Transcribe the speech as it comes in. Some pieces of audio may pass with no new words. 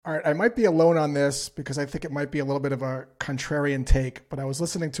All right, I might be alone on this because I think it might be a little bit of a contrarian take, but I was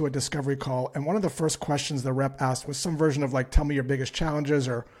listening to a discovery call, and one of the first questions the rep asked was some version of like, tell me your biggest challenges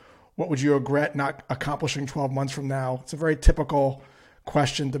or what would you regret not accomplishing 12 months from now? It's a very typical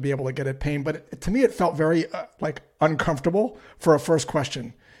question to be able to get at pain, but to me, it felt very like uncomfortable for a first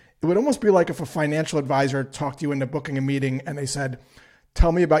question. It would almost be like if a financial advisor talked you into booking a meeting and they said,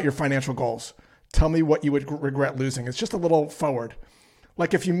 tell me about your financial goals. Tell me what you would regret losing. It's just a little forward.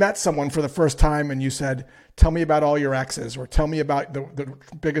 Like if you met someone for the first time and you said, tell me about all your exes or tell me about the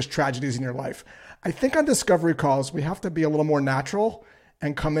biggest tragedies in your life. I think on discovery calls, we have to be a little more natural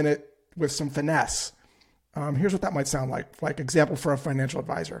and come in it with some finesse. Here's what that might sound like. Like example for a financial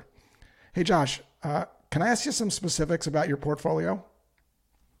advisor. Hey, Josh, can I ask you some specifics about your portfolio?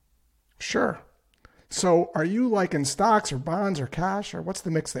 Sure. So are you like in stocks or bonds or cash or what's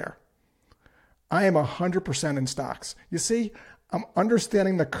the mix there? I am 100% in stocks. You see, I'm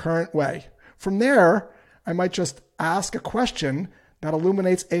understanding the current way. From there, I might just ask a question that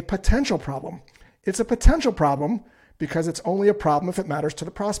illuminates a potential problem. It's a potential problem because it's only a problem if it matters to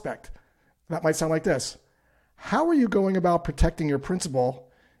the prospect. That might sound like this. How are you going about protecting your principal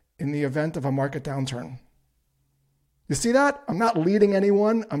in the event of a market downturn? You see that? I'm not leading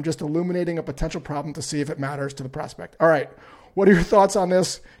anyone. I'm just illuminating a potential problem to see if it matters to the prospect. All right. What are your thoughts on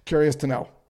this? Curious to know.